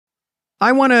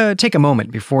I want to take a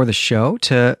moment before the show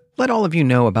to let all of you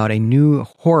know about a new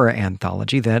horror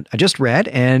anthology that I just read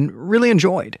and really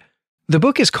enjoyed. The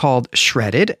book is called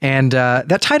Shredded, and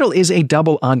that title is a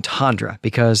double entendre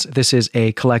because this is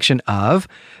a collection of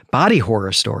body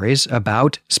horror stories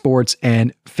about sports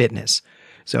and fitness.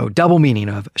 So double meaning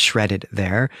of shredded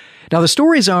there. Now, the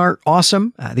stories are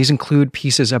awesome. These include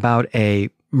pieces about a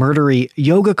murdery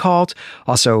yoga cult,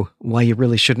 also why you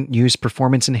really shouldn't use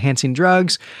performance-enhancing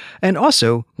drugs, and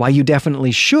also why you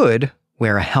definitely should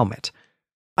wear a helmet.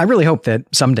 I really hope that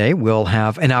someday we'll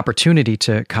have an opportunity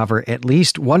to cover at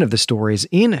least one of the stories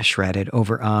in Shredded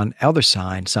over on Elder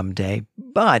Sign someday,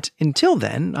 but until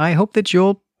then, I hope that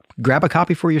you'll grab a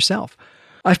copy for yourself.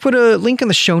 I've put a link in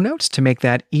the show notes to make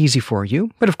that easy for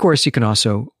you, but of course you can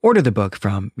also order the book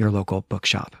from your local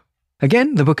bookshop.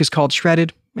 Again, the book is called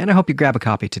Shredded, and I hope you grab a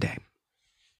copy today.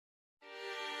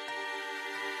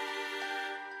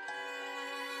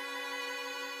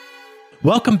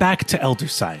 Welcome back to Elder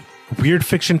Sign, a weird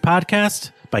fiction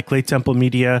podcast by Clay Temple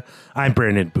Media. I'm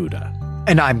Brandon Buddha.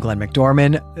 And I'm Glenn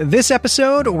McDorman. This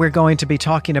episode, we're going to be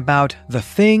talking about The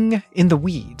Thing in the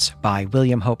Weeds by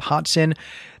William Hope Hodgson.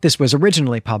 This was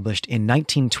originally published in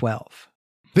 1912.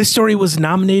 This story was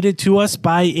nominated to us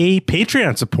by a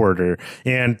Patreon supporter,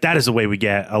 and that is the way we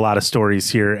get a lot of stories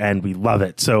here, and we love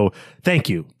it. So thank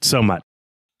you so much.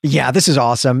 Yeah, this is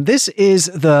awesome. This is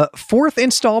the fourth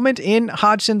installment in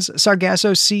Hodgson's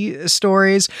Sargasso Sea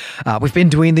stories. We've been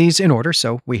doing these in order,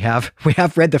 so we have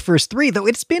read the first three, though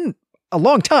it's been a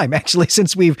long time actually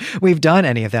since we've done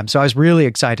any of them. So I was really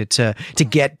excited to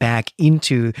get back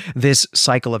into this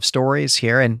cycle of stories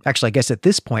here. And actually, I guess at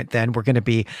this point, then we're going to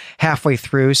be halfway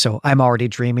through. So I'm already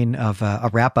dreaming of a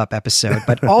wrap up episode.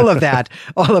 But all of that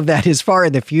is far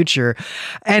in the future.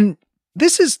 And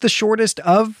this is the shortest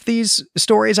of these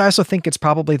stories. I also think it's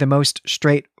probably the most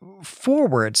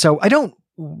straightforward. So I don't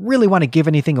really want to give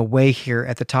anything away here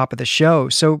at the top of the show.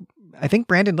 So I think,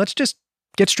 Brandon, let's just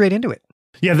get straight into it.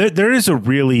 Yeah, there is a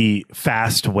really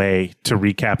fast way to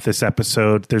recap this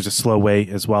episode. There's a slow way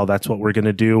as well. That's what we're going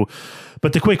to do.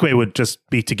 But the quick way would just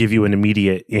be to give you an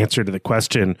immediate answer to the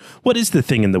question, what is the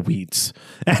thing in the weeds?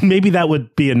 And maybe that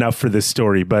would be enough for this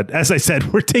story. But as I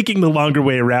said, we're taking the longer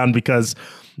way around because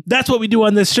that's what we do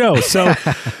on this show. So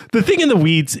The Thing in the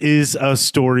Weeds is a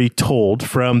story told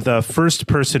from the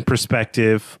first-person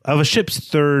perspective of a ship's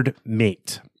third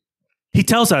mate. He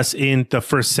tells us in the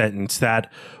first sentence that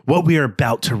what we are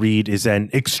about to read is an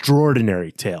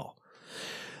extraordinary tale.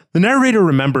 The narrator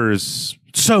remembers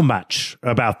so much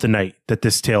about the night that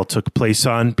this tale took place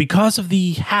on because of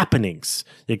the happenings,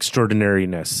 the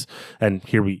extraordinariness. And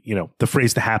here the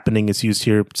phrase "the happening" is used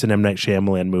here. It's an M. Night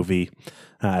Shyamalan movie.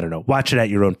 I don't know. Watch it at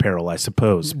your own peril, I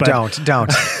suppose. But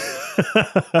Don't.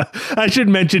 I should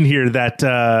mention here that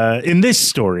in this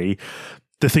story,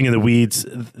 The Thing in the Weeds,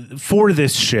 for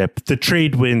this ship, the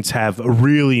trade winds have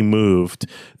really moved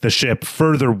the ship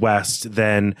further west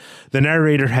than the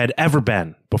narrator had ever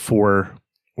been before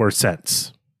or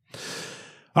since.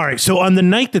 All right, so on the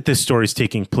night that this story is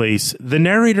taking place, the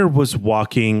narrator was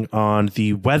walking on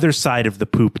the weather side of the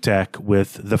poop deck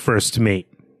with the first mate.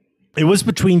 It was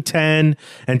between 10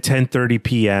 and 10:30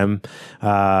 p.m.,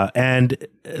 and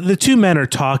the two men are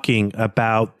talking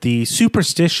about the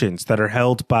superstitions that are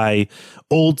held by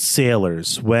old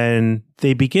sailors when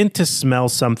they begin to smell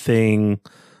something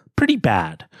pretty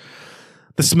bad.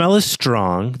 The smell is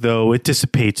strong, though it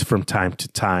dissipates from time to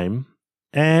time,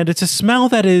 and it's a smell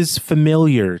that is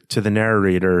familiar to the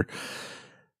narrator,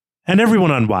 and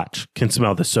everyone on watch can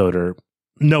smell this odor.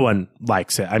 No one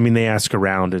likes it. I mean, they ask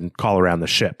around and call around the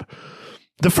ship.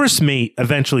 The first mate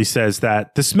eventually says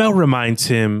that the smell reminds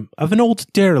him of an old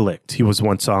derelict he was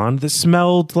once on that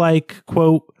smelled like,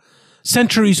 quote,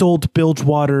 centuries-old bilge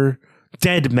water,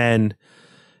 dead men,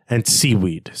 and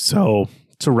seaweed. So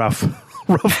it's a rough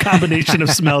combination of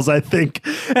smells, I think.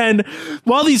 And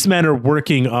while these men are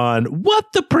working on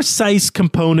what the precise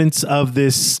components of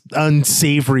this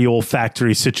unsavory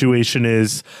olfactory situation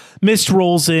is, mist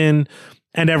rolls in,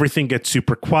 and everything gets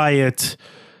super quiet.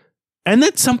 And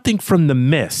then something from the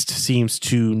mist seems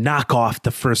to knock off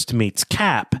the first mate's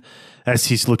cap as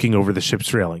he's looking over the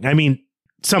ship's railing. I mean,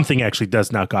 something actually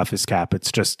does knock off his cap.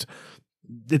 It's just,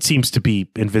 it seems to be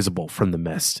invisible from the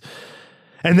mist.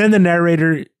 And then the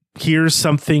narrator hears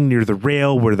something near the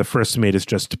rail where the first mate has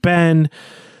just been.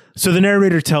 So the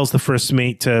narrator tells the first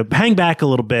mate to hang back a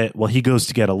little bit while he goes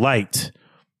to get a light.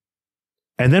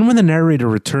 And then when the narrator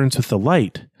returns with the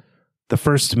light, the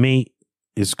first mate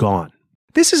is gone.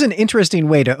 This is an interesting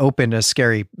way to open a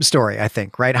scary story, I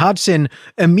think, right? Hodgson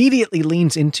immediately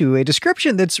leans into a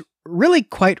description that's really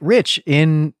quite rich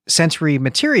in sensory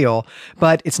material,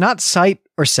 but it's not sight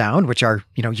or sound, which are,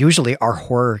 usually our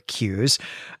horror cues.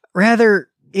 Rather,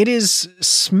 it is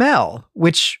smell,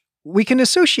 which we can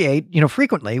associate,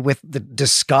 frequently with the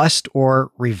disgust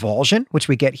or revulsion, which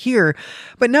we get here,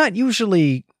 but not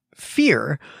usually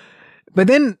fear. But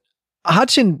then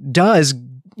Hodgson does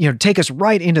take us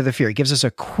right into the fear. He gives us a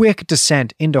quick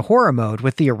descent into horror mode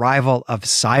with the arrival of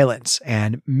silence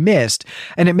and mist.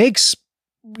 And it makes,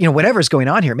 whatever's going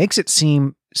on here, makes it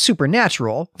seem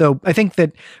supernatural. Though I think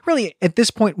that really at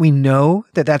this point, we know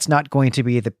that that's not going to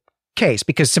be the case,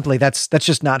 because simply that's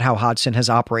just not how Hodgson has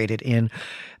operated in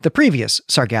the previous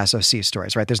Sargasso Sea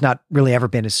stories, right? There's not really ever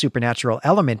been a supernatural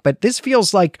element, but this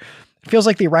feels like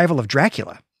the arrival of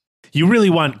Dracula. You really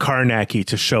want Carnacki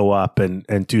to show up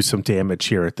and do some damage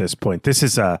here at this point. This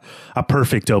is a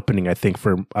perfect opening, I think,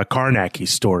 for a Carnacki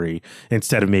story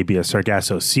instead of maybe a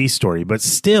Sargasso Sea story. But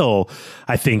still,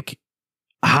 I think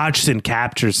Hodgson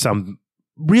captures some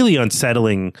really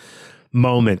unsettling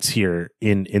moments here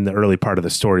in the early part of the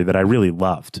story that I really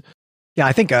loved. Yeah,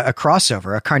 I think a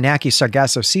crossover, a Carnacki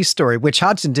Sargasso Sea story, which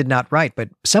Hodgson did not write, but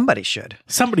somebody should.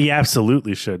 Somebody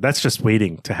absolutely should. That's just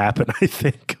waiting to happen, I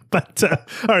think. But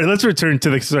all right, let's return to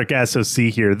the Sargasso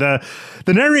Sea here. The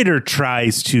narrator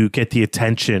tries to get the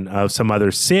attention of some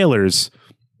other sailors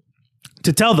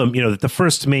to tell them, that the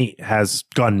first mate has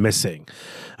gone missing.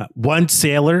 One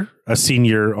sailor, a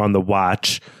senior on the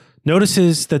watch,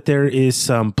 notices that there is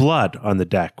some blood on the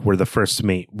deck where the first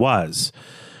mate was.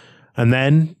 And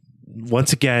then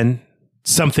once again,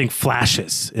 something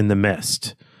flashes in the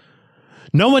mist.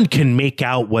 No one can make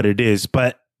out what it is,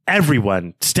 but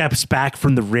everyone steps back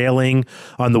from the railing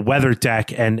on the weather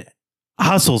deck and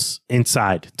hustles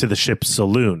inside to the ship's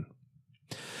saloon.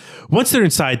 Once they're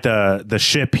inside the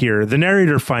ship here, the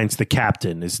narrator finds the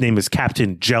captain. His name is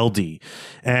Captain Geldy,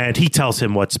 and he tells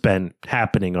him what's been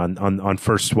happening on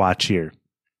first watch here.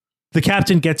 The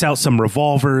captain gets out some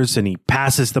revolvers and he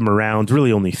passes them around,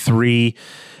 really only 3.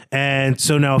 And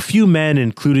so now a few men,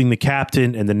 including the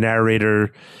captain and the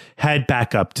narrator, head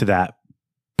back up to that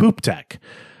poop deck.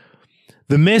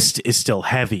 The mist is still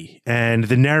heavy, and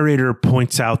the narrator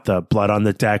points out the blood on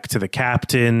the deck to the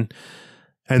captain,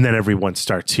 and then everyone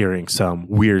starts hearing some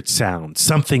weird sounds.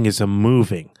 Something is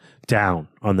moving down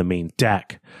on the main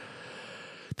deck.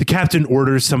 The captain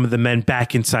orders some of the men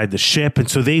back inside the ship, and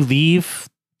so they leave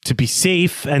to be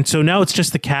safe. And so now it's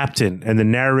just the captain and the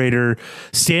narrator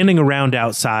standing around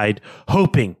outside,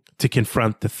 hoping to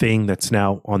confront the thing that's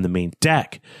now on the main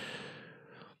deck.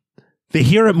 They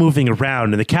hear it moving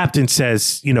around, and the captain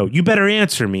says, you better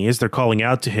answer me, as they're calling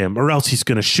out to him, or else he's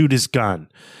going to shoot his gun.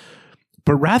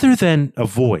 But rather than a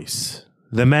voice,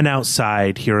 the men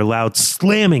outside hear a loud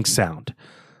slamming sound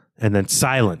and then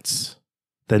silence.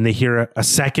 Then they hear a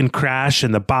second crash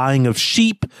and the baaing of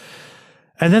sheep.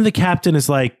 And then the captain is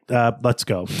like, let's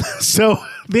go. So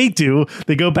they do.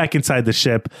 They go back inside the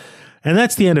ship. And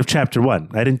that's the end of chapter 1.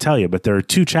 I didn't tell you, but there are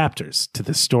 2 chapters to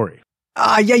this story.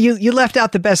 Yeah, you left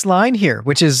out the best line here,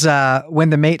 which is when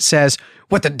the mate says,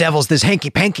 "What the devil's this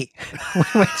hanky-panky?"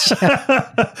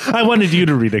 I wanted you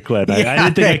to read it, Glenn. I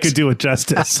didn't think I could do it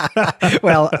justice.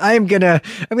 Well, I'm gonna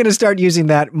start using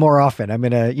that more often. I'm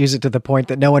gonna use it to the point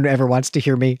that no one ever wants to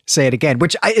hear me say it again,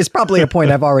 which is probably a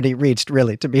point I've already reached,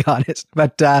 really, to be honest.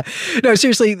 But no,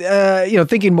 seriously,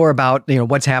 thinking more about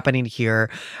what's happening here,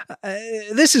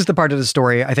 this is the part of the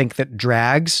story I think that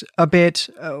drags a bit.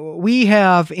 We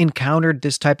have encountered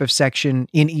this type of section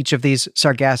in each of these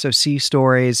Sargasso Sea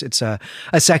stories. It's a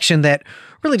section that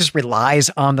really just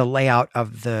relies on the layout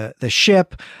of the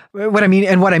ship. What I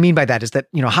mean by that is that,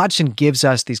 Hodgson gives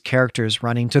us these characters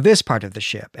running to this part of the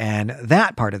ship and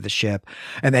that part of the ship,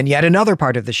 and then yet another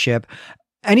part of the ship.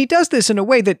 And he does this in a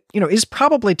way that, is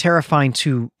probably terrifying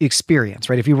to experience,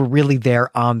 right? If you were really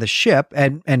there on the ship,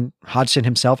 and Hodgson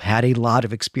himself had a lot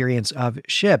of experience of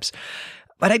ships.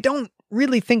 But I don't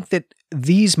really think that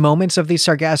these moments of these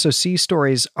Sargasso Sea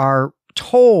stories are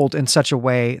told in such a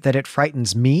way that it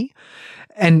frightens me.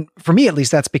 And for me, at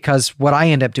least, that's because what I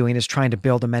end up doing is trying to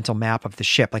build a mental map of the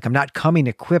ship. Like, I'm not coming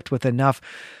equipped with enough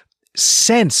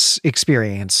sense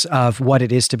experience of what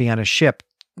it is to be on a ship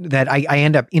that I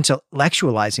end up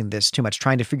intellectualizing this too much,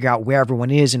 trying to figure out where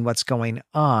everyone is and what's going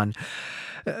on.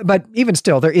 But even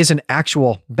still, there is an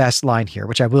actual best line here,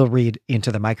 which I will read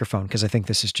into the microphone because I think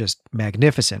this is just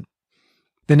magnificent.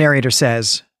 The narrator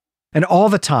says, "And all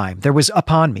the time there was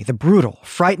upon me the brutal,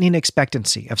 frightening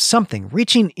expectancy of something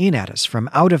reaching in at us from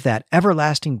out of that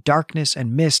everlasting darkness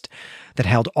and mist that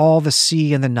held all the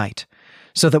sea and the night,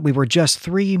 so that we were just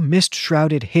three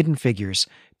mist-shrouded hidden figures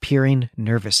peering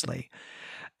nervously.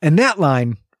 And that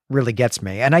line really gets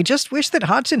me. And I just wish that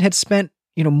Hodgson had spent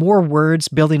more words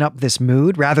building up this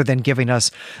mood rather than giving us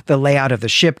the layout of the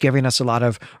ship, giving us a lot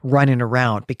of running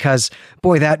around, because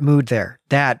boy, that mood there,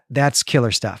 that's killer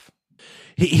stuff.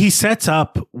 He sets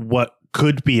up what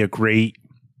could be a great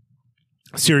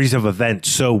series of events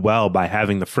so well by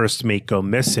having the first mate go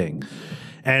missing.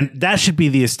 And that should be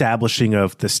the establishing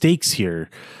of the stakes here.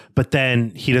 But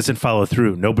then he doesn't follow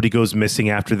through. Nobody goes missing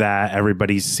after that.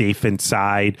 Everybody's safe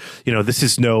inside. This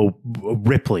is no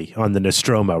Ripley on the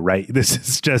Nostromo, right? This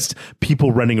is just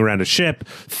people running around a ship,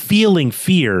 feeling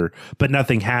fear, but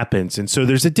nothing happens. And so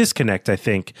there's a disconnect, I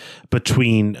think,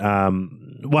 between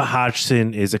what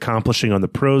Hodgson is accomplishing on the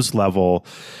prose level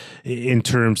in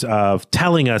terms of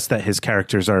telling us that his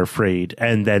characters are afraid,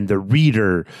 and then the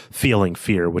reader feeling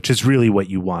fear, which is really what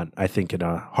you want, I think, in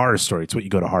a horror story. It's what you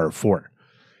go to horror for.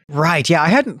 Right. Yeah, I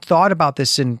hadn't thought about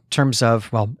this in terms of,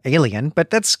 Alien, but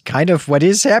that's kind of what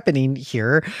is happening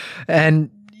here. And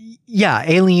yeah,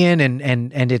 Alien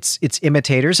and its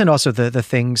imitators, and also the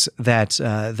things that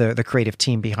the creative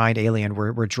team behind Alien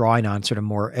were drawing on sort of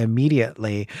more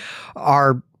immediately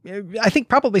are, I think,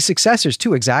 probably successors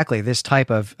to exactly this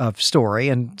type of story.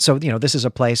 And so, this is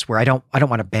a place where I don't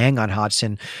want to bang on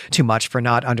Hodgson too much for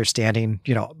not understanding,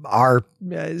 our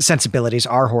sensibilities,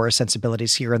 our horror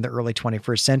sensibilities here in the early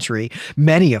 21st century,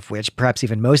 many of which, perhaps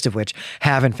even most of which,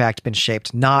 have in fact been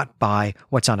shaped not by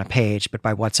what's on a page, but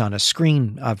by what's on a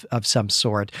screen of some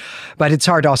sort. But it's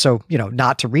hard also,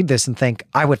 not to read this and think,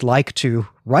 I would like to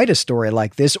write a story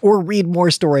like this or read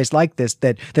more stories like this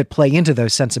that play into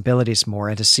those sensibilities more,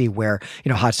 and to see where,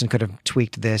 Hodgson could have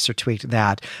tweaked this or tweaked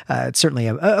that. It's certainly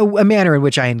a manner in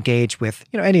which I engage with,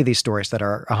 any of these stories that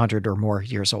are 100 or more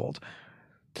years old.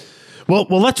 Well,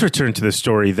 let's return to the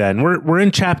story then. We're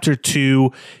in chapter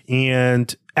 2,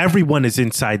 and everyone is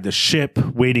inside the ship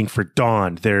waiting for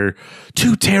dawn. They're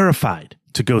too terrified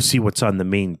to go see what's on the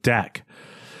main deck.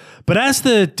 But as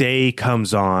the day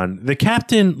comes on, the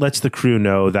captain lets the crew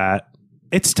know that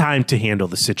it's time to handle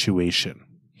the situation.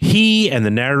 He and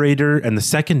the narrator and the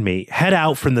second mate head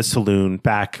out from the saloon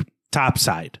back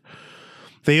topside.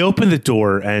 They open the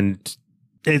door, and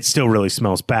it still really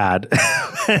smells bad.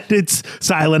 And it's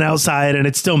silent outside, and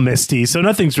it's still misty, so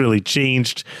nothing's really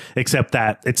changed except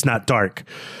that it's not dark.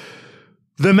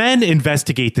 The men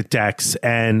investigate the decks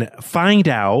and find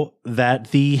out that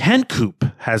the hen coop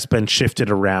has been shifted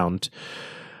around.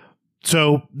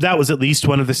 So that was at least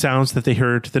one of the sounds that they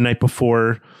heard the night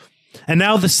before. And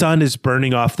now the sun is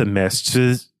burning off the mist,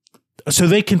 so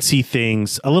they can see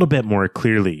things a little bit more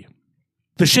clearly.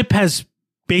 The ship has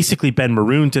basically been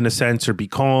marooned in a sense, or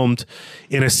becalmed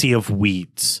in a sea of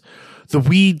weeds. The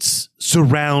weeds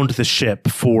surround the ship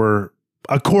for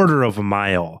a quarter of a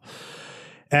mile.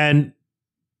 And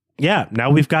yeah, now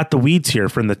we've got the weeds here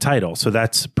from the title. So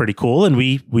that's pretty cool. And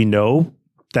we know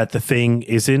that the thing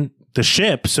isn't the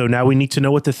ship. So now we need to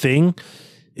know what the thing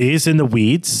is in the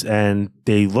weeds. And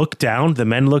they look down, the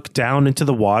men look down into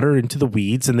the water, into the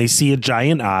weeds, and they see a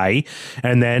giant eye.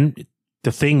 And then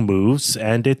the thing moves,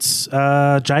 and it's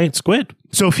a giant squid.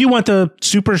 So if you want a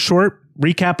super short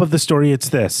recap of the story, it's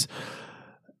this.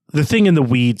 The thing in the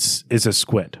weeds is a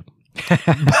squid.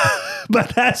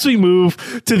 But as we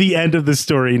move to the end of the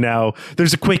story now,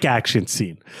 there's a quick action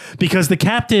scene because the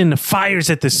captain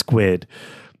fires at the squid.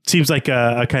 Seems like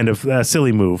a kind of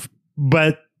silly move,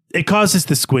 but it causes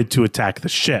the squid to attack the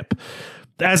ship.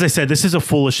 As I said, this is a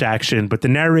foolish action, but the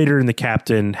narrator and the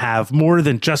captain have more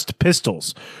than just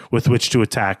pistols with which to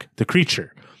attack the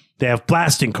creature. They have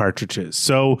blasting cartridges.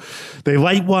 So they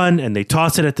light one and they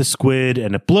toss it at the squid,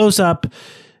 and it blows up,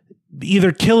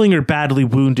 either killing or badly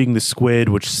wounding the squid,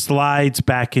 which slides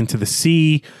back into the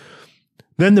sea.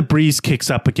 Then the breeze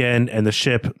kicks up again, and the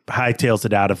ship hightails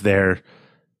it out of there.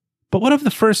 But what of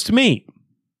the first mate?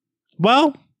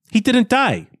 Well, he didn't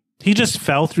die. He just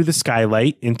fell through the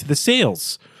skylight into the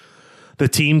sails. The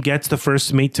team gets the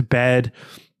first mate to bed,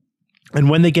 and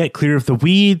when they get clear of the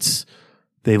weeds,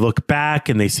 they look back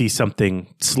and they see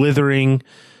something slithering,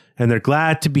 and they're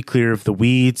glad to be clear of the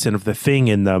weeds and of the thing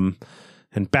in them,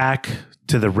 and back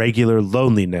to the regular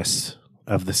loneliness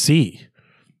of the sea.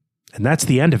 And that's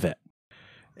the end of it.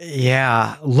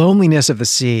 Yeah, loneliness of the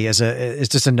sea is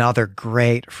just another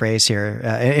great phrase here.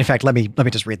 In fact, let me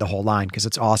just read the whole line because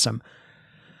it's awesome.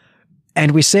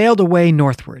 And we sailed away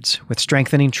northwards with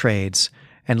strengthening trades,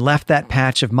 and left that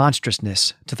patch of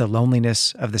monstrousness to the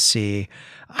loneliness of the sea.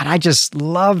 And I just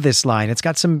love this line. It's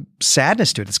got some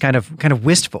sadness to it. It's kind of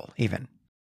wistful, even.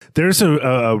 There's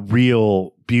a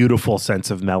real beautiful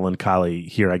sense of melancholy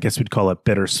here. I guess we'd call it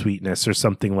bittersweetness or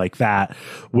something like that,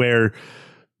 where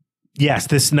yes,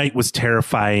 this night was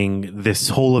terrifying. This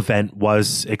whole event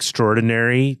was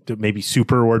extraordinary, maybe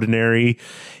super ordinary.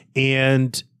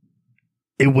 And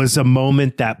it was a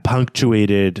moment that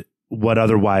punctuated what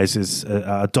otherwise is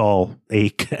a dull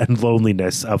ache and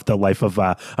loneliness of the life of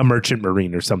a merchant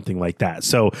marine or something like that.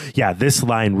 So yeah, this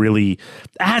line really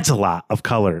adds a lot of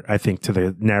color, I think, to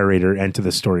the narrator and to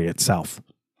the story itself.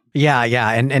 Yeah.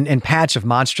 And patch of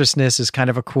monstrousness is kind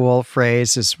of a cool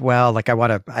phrase as well. Like I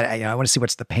want to see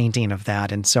what's the painting of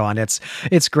that and so on.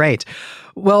 It's great.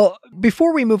 Well,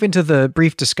 before we move into the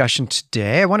brief discussion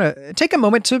today, I want to take a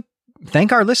moment to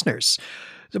thank our listeners.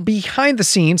 So behind the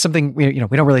scenes, something we don't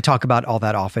really talk about all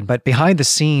that often, but behind the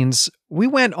scenes, we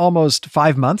went almost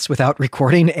 5 months without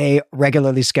recording a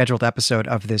regularly scheduled episode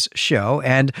of this show.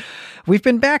 And we've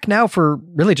been back now for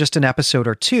really just an episode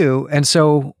or two. And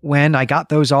so when I got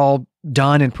those all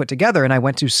done and put together and I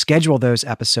went to schedule those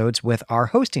episodes with our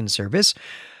hosting service,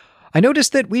 I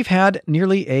noticed that we've had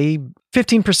nearly a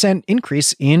 15%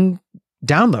 increase in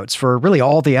downloads for really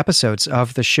all the episodes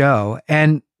of the show.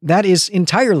 And that is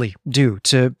entirely due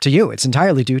to you. It's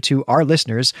entirely due to our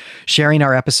listeners sharing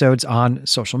our episodes on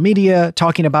social media,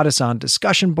 talking about us on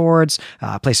discussion boards,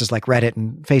 places like Reddit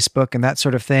and Facebook and that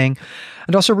sort of thing,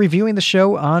 and also reviewing the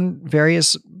show on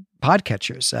various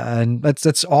podcatchers. And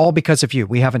that's all because of you.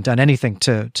 We haven't done anything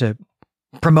to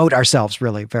promote ourselves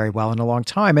really very well in a long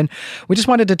time. And we just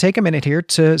wanted to take a minute here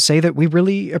to say that we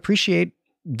really appreciate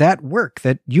that work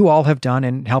that you all have done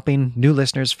in helping new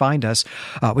listeners find us,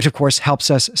 which of course helps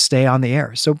us stay on the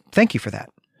air. So thank you for that.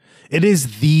 It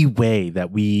is the way that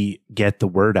we get the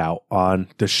word out on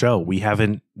the show. We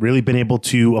haven't really been able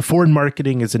to afford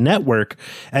marketing as a network.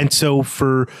 And so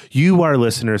for you, our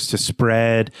listeners, to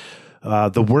spread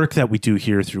the work that we do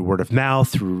here through word of mouth,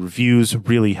 through reviews,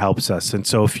 really helps us. And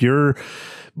so if you're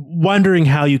wondering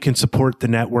how you can support the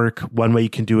network, one way you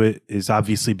can do it is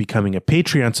obviously becoming a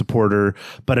Patreon supporter,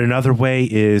 but another way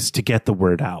is to get the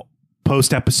word out.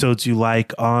 Post episodes you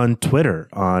like on Twitter,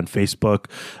 on Facebook.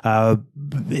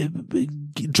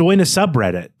 Join a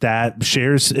subreddit that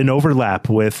shares an overlap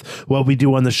with what we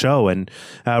do on the show and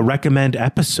recommend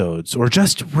episodes, or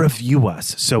just review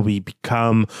us so we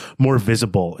become more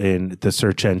visible in the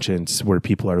search engines where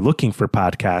people are looking for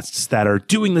podcasts that are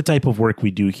doing the type of work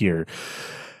we do here.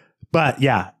 But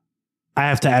yeah, I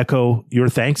have to echo your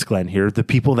thanks, Glenn, here. The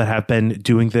people that have been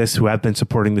doing this, who have been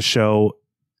supporting the show,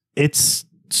 it's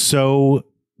so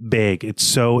big. It's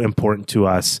so important to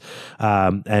us.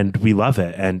 And we love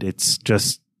it. And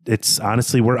it's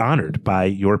honestly, we're honored by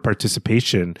your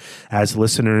participation as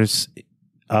listeners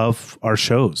of our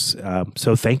shows.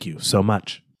 So thank you so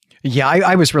much. Yeah,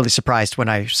 I was really surprised when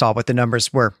I saw what the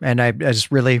numbers were, and I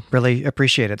just really, really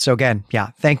appreciate it. So again,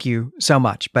 yeah, thank you so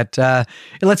much. But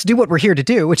let's do what we're here to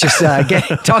do, which is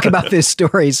talk about this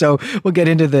story. So we'll get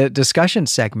into the discussion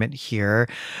segment here.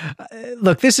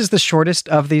 Look, this is the shortest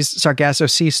of these Sargasso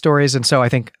Sea stories, and so I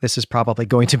think this is probably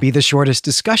going to be the shortest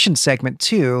discussion segment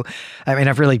too. I mean,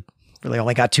 I've really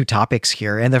only got two topics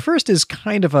here, and the first is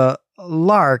kind of a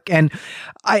lark. And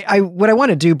what I want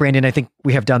to do, Brandon, I think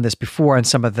we have done this before in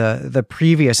some of the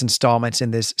previous installments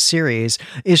in this series,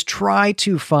 is try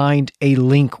to find a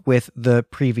link with the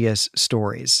previous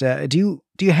stories. Do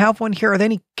you have one here? Are there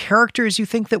any characters you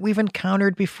think that we've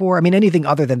encountered before? I mean, anything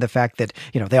other than the fact that,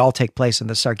 they all take place in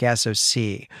the Sargasso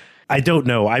Sea. I don't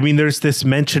know. I mean, there's this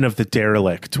mention of the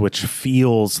derelict, which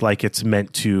feels like it's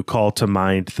meant to call to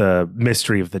mind the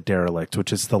mystery of the derelict,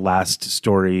 which is the last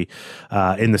story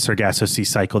in the Sargasso Sea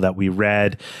cycle that we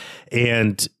read.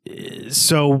 And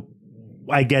so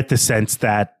I get the sense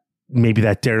that maybe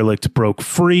that derelict broke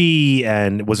free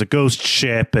and was a ghost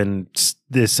ship, and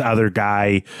this other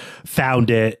guy found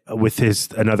it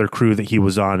with another crew that he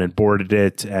was on and boarded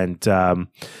it. And,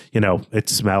 it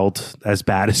smelled as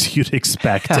bad as you'd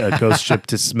expect a ghost ship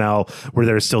to smell, where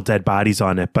there's still dead bodies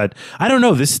on it. But I don't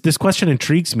know. This question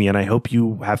intrigues me, and I hope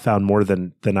you have found more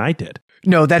than I did.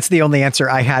 No, that's the only answer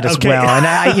I had as well. And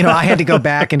I had to go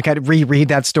back and kind of reread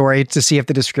that story to see if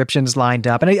the descriptions lined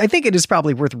up. And I think it is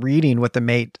probably worth reading what the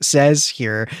mate says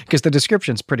here, because the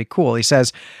description's pretty cool. He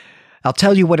says, "I'll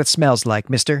tell you what it smells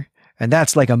like, mister. And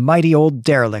that's like a mighty old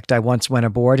derelict I once went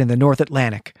aboard in the North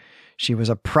Atlantic. She was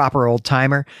a proper old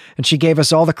timer, and she gave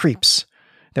us all the creeps.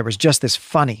 There was just this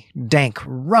funny, dank,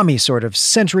 rummy sort of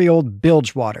century-old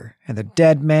bilge water, and the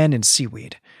dead men and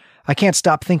seaweed. I can't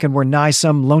stop thinking we're nigh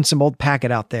some lonesome old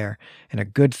packet out there, and a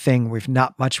good thing we've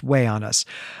not much way on us."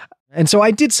 And so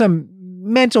I did some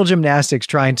mental gymnastics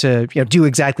trying to, do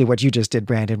exactly what you just did,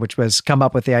 Brandon, which was come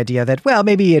up with the idea that, well,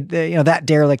 maybe that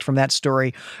derelict from that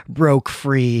story broke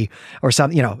free or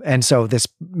something, and so this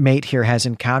mate here has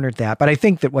encountered that. But I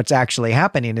think that what's actually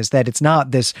happening is that it's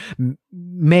not this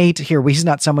mate here. He's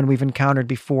not someone we've encountered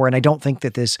before, and I don't think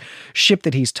that this ship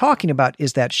that he's talking about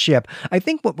is that ship. I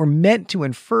think what we're meant to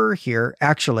infer here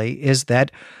actually is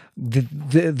that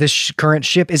the current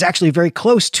ship is actually very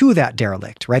close to that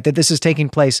derelict, right? That this is taking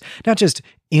place not just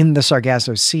in the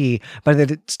Sargasso Sea, but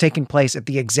that it's taking place at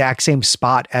the exact same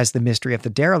spot as the mystery of the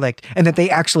derelict, and that they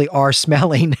actually are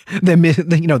smelling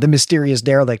the mysterious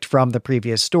derelict from the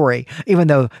previous story, even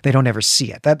though they don't ever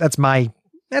see it. That's my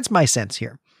sense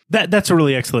here. That's a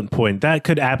really excellent point. That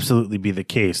could absolutely be the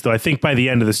case, though. I think by the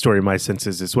end of the story, my sense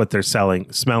is what they're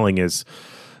smelling is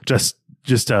just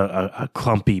a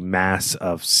clumpy mass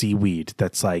of seaweed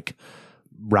that's like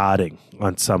rotting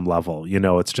on some level.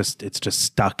 It's just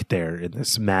stuck there in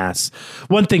this mass.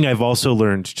 One thing I've also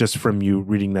learned just from you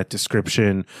reading that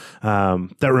description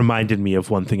that reminded me of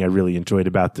one thing I really enjoyed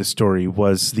about this story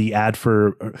was the ad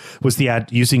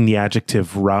using the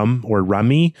adjective rum or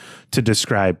rummy to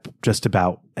describe just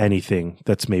about anything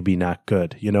that's maybe not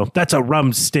good. That's a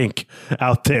rum stink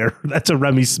out there. That's a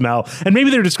rummy smell. And maybe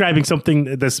they're describing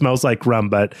something that smells like rum,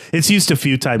 but it's used a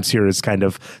few times here as kind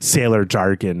of sailor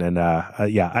jargon. And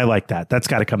yeah, I like that. That's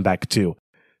got to come back too.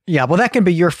 Yeah, well, that can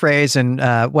be your phrase, and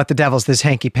what the devil's this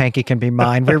hanky-panky can be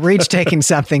mine. We're each taking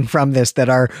something from this that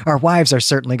our wives are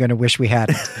certainly going to wish we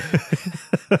hadn't.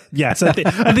 Yes, I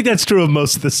think that's true of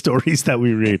most of the stories that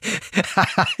we read.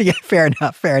 Yeah, fair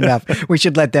enough. We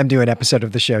should let them do an episode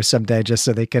of the show someday just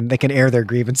so they can air their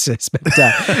grievances. But,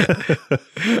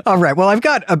 all right, well, I've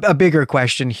got a bigger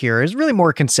question here. It's really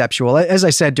more conceptual. As I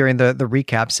said during the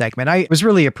recap segment, I was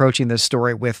really approaching this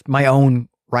story with my own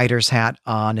writer's hat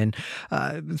on and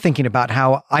thinking about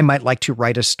how I might like to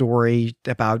write a story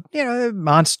about, a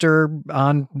monster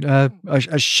on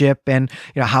a ship and,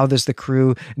 how does the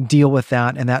crew deal with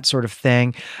that and that sort of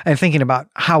thing. And thinking about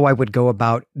how I would go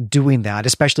about doing that,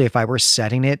 especially if I were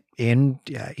setting it in,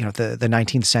 the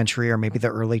 19th century or maybe the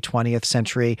early 20th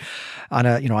century on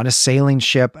a sailing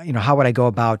ship. How would I go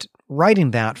about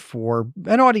writing that for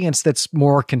an audience that's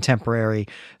more contemporary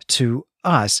to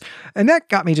us? And that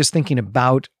got me just thinking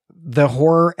about the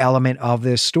horror element of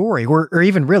this story, or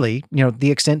even really, the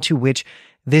extent to which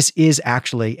this is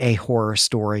actually a horror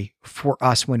story for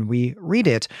us when we read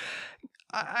it.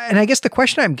 And I guess the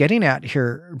question I'm getting at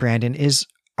here, Brandon, is,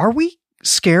 are we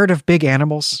scared of big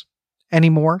animals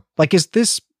anymore? Like,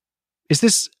 would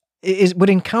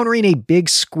encountering a big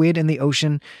squid in the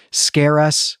ocean scare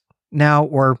us now,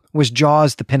 or was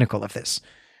Jaws the pinnacle of this?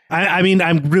 I mean,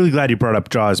 I'm really glad you brought up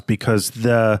Jaws, because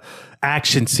the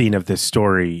action scene of this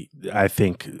story, I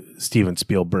think Steven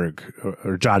Spielberg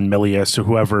or John Milius or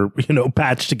whoever,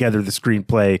 patched together the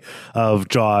screenplay of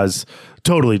Jaws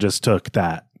totally just took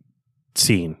that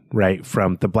scene, right,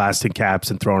 from the blasting caps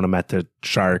and throwing them at the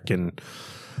shark. And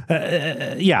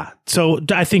yeah, so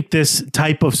I think this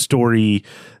type of story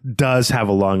does have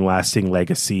a long lasting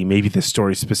legacy. Maybe this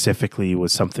story specifically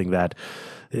was something that,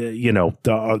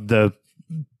 the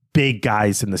big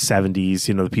guys in the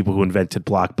 70s, the people who invented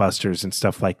blockbusters and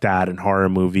stuff like that and horror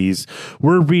movies,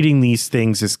 were reading these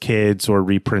things as kids or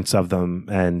reprints of them.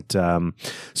 And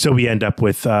so we end up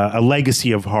with a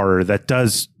legacy of horror that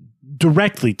does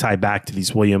directly tie back to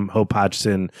these William Hope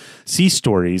Hodgson sea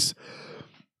stories.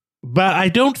 But I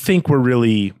don't think we're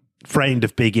really frightened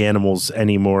of big animals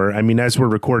anymore. I mean, as we're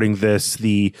recording this,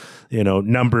 the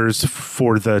numbers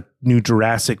for the new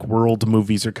Jurassic World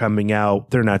movies are coming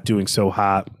out. They're not doing so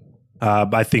hot.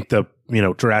 I think the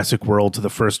Jurassic World, the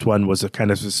first one, was a kind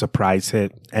of a surprise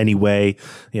hit anyway,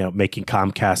 making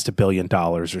Comcast $1 billion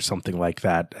or something like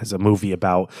that as a movie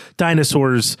about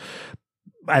dinosaurs.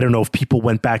 I don't know if people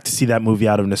went back to see that movie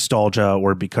out of nostalgia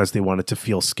or because they wanted to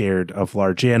feel scared of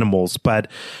large animals. But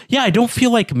yeah, I don't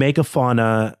feel like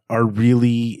megafauna are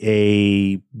really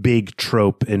a big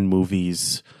trope in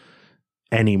movies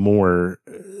anymore.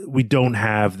 We don't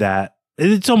have that.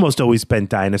 It's almost always been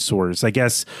dinosaurs. I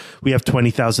guess we have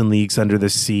 20,000 Leagues Under the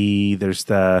Sea. There's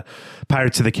the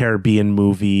Pirates of the Caribbean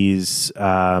movies,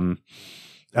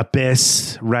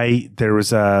 Abyss, right? There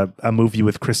was a movie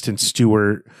with Kristen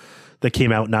Stewart that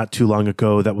came out not too long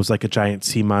ago that was like a giant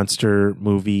sea monster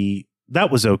movie.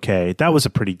 That was okay. That was a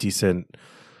pretty decent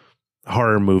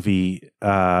horror movie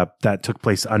that took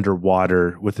place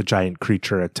underwater with a giant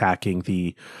creature attacking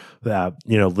the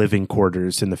living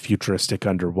quarters in the futuristic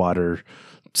underwater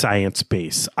science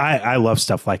base. I love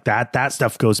stuff like that. That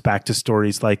stuff goes back to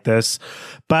stories like this.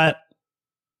 But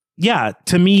yeah,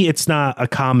 to me, it's not a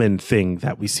common thing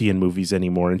that we see in movies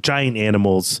anymore. And giant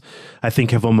animals, I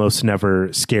think, have almost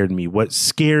never scared me. What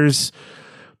scares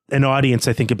an audience,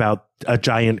 I think, about a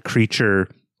giant creature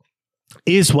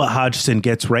is what Hodgson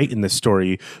gets right in this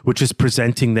story, which is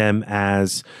presenting them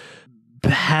as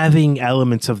having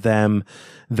elements of them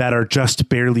that are just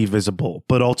barely visible,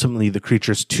 but ultimately the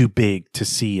creature's too big to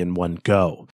see in one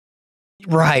go.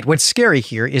 Right. What's scary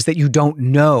here is that you don't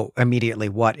know immediately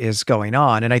what is going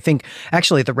on. And I think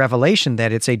actually the revelation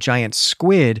that it's a giant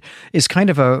squid is kind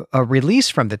of a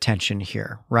release from the tension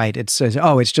here, right? It says,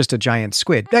 oh, it's just a giant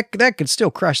squid. That could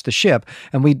still crush the ship,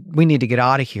 and we need to get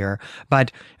out of here.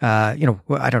 But, I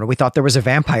don't know, we thought there was a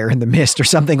vampire in the mist or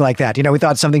something like that. We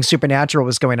thought something supernatural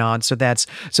was going on. So that's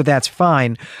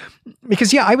fine.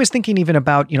 Because, yeah, I was thinking even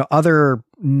about, other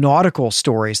nautical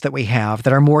stories that we have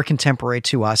that are more contemporary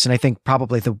to us. And I think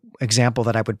probably the example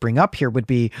that I would bring up here would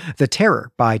be The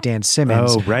Terror by Dan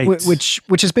Simmons. Oh, right. Which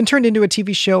has been turned into a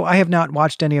TV show. I have not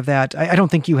watched any of that. I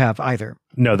don't think you have either.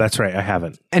 No, that's right. I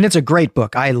haven't. And it's a great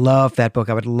book. I love that book.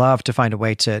 I would love to find a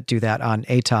way to do that on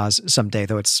ATOS someday,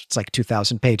 though it's like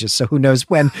 2,000 pages. So who knows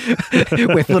when,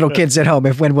 with little kids at home,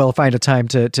 when we'll find a time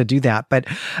to do that. But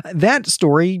that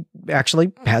story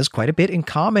actually has quite a bit in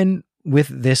common with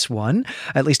this one,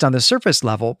 at least on the surface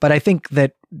level. But I think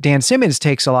that Dan Simmons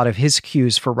takes a lot of his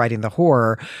cues for writing the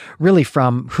horror really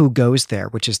from Who Goes There,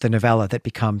 which is the novella that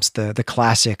becomes the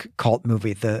classic cult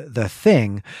movie, The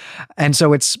Thing. And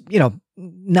so it's,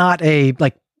 not a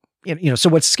like, so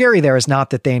what's scary there is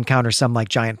not that they encounter some like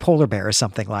giant polar bear or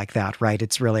something like that, right?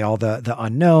 It's really all the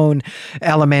unknown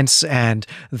elements and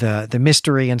the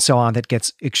mystery and so on that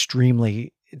gets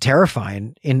extremely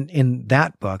terrifying in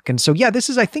that book. And so, yeah, this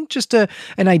is, I think, just an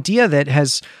idea that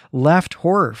has left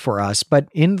horror for us. But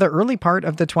in the early part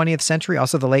of the 20th century,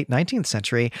 also the late 19th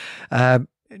century,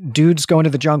 dudes go into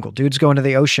the jungle, dudes go into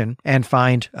the ocean and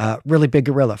find a really big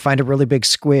gorilla, find a really big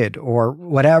squid or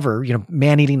whatever,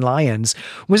 man-eating lions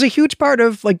was a huge part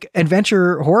of like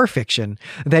adventure horror fiction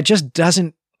that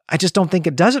I just don't think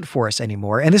it does it for us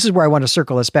anymore. And this is where I want to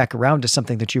circle us back around to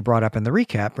something that you brought up in the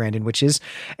recap, Brandon, which is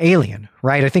Alien,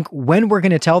 right? I think when we're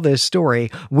going to tell this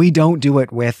story, we don't do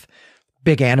it with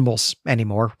big animals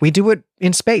anymore. We do it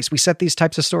in space. We set these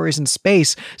types of stories in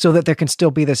space so that there can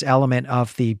still be this element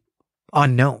of the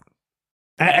unknown.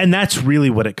 And that's really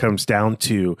what it comes down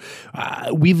to.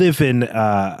 We live in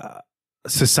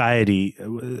society,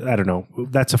 I don't know,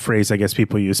 that's a phrase I guess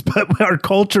people use, but our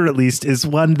culture at least is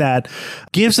one that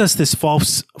gives us this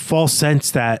false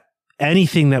sense that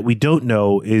anything that we don't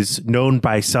know is known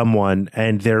by someone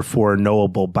and therefore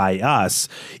knowable by us,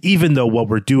 even though what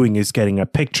we're doing is getting a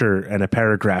picture and a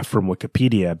paragraph from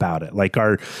Wikipedia about it. Like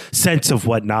our sense of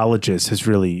what knowledge is has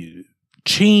really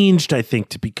changed, I think,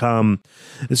 to become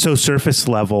so surface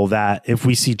level that if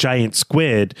we see giant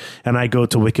squid and I go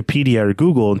to Wikipedia or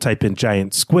Google and type in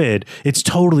giant squid, it's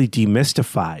totally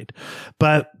demystified.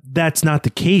 But that's not the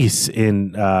case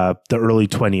in the early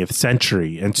 20th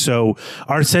century. And so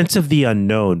our sense of the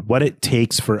unknown, what it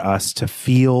takes for us to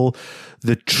feel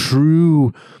the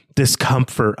true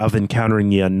discomfort of encountering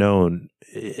the unknown,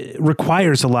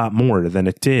 requires a lot more than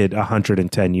it did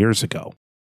 110 years ago.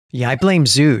 Yeah, I blame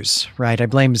zoos, right? I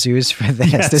blame zoos for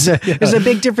this. Yes, there's a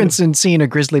big difference in seeing a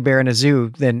grizzly bear in a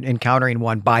zoo than encountering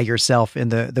one by yourself in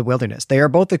the wilderness. They are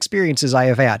both experiences I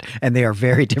have had, and they are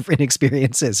very different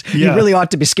experiences. Yeah. You really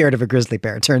ought to be scared of a grizzly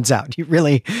bear, it turns out. You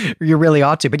really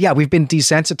ought to. But yeah, we've been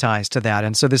desensitized to that.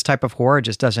 And so this type of horror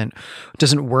just doesn't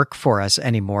work for us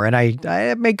anymore. And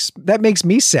that makes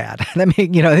me sad.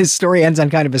 This story ends on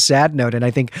kind of a sad note. And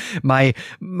I think my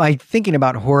thinking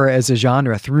about horror as a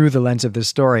genre through the lens of this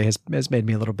story has made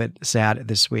me a little bit sad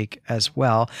this week as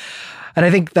well. And I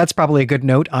think that's probably a good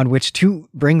note on which to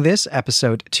bring this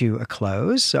episode to a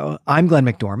close. So I'm Glenn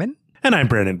McDorman. And I'm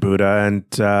Brandon Buddha.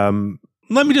 And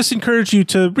let me just encourage you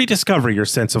to rediscover your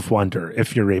sense of wonder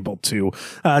if you're able to.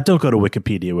 Don't go to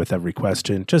Wikipedia with every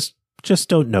question. Just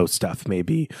don't know stuff,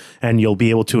 maybe, and you'll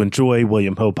be able to enjoy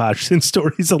William Hope Hodgson's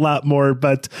stories a lot more.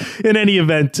 But in any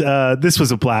event, this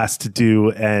was a blast to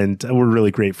do, and we're really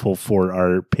grateful for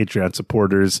our Patreon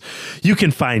supporters. You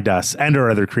can find us and our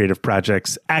other creative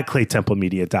projects at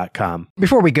claytemplemedia.com.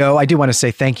 Before we go, I do want to say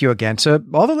thank you again to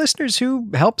all the listeners who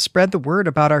help spread the word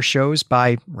about our shows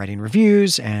by writing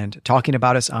reviews and talking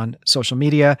about us on social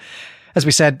media. As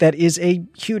we said, that is a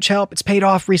huge help. It's paid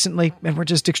off recently, and we're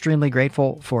just extremely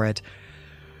grateful for it.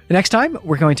 Next time,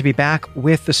 we're going to be back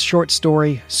with the short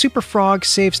story Super Frog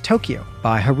Saves Tokyo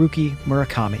by Haruki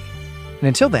Murakami. And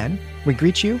until then, we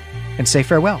greet you and say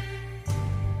farewell.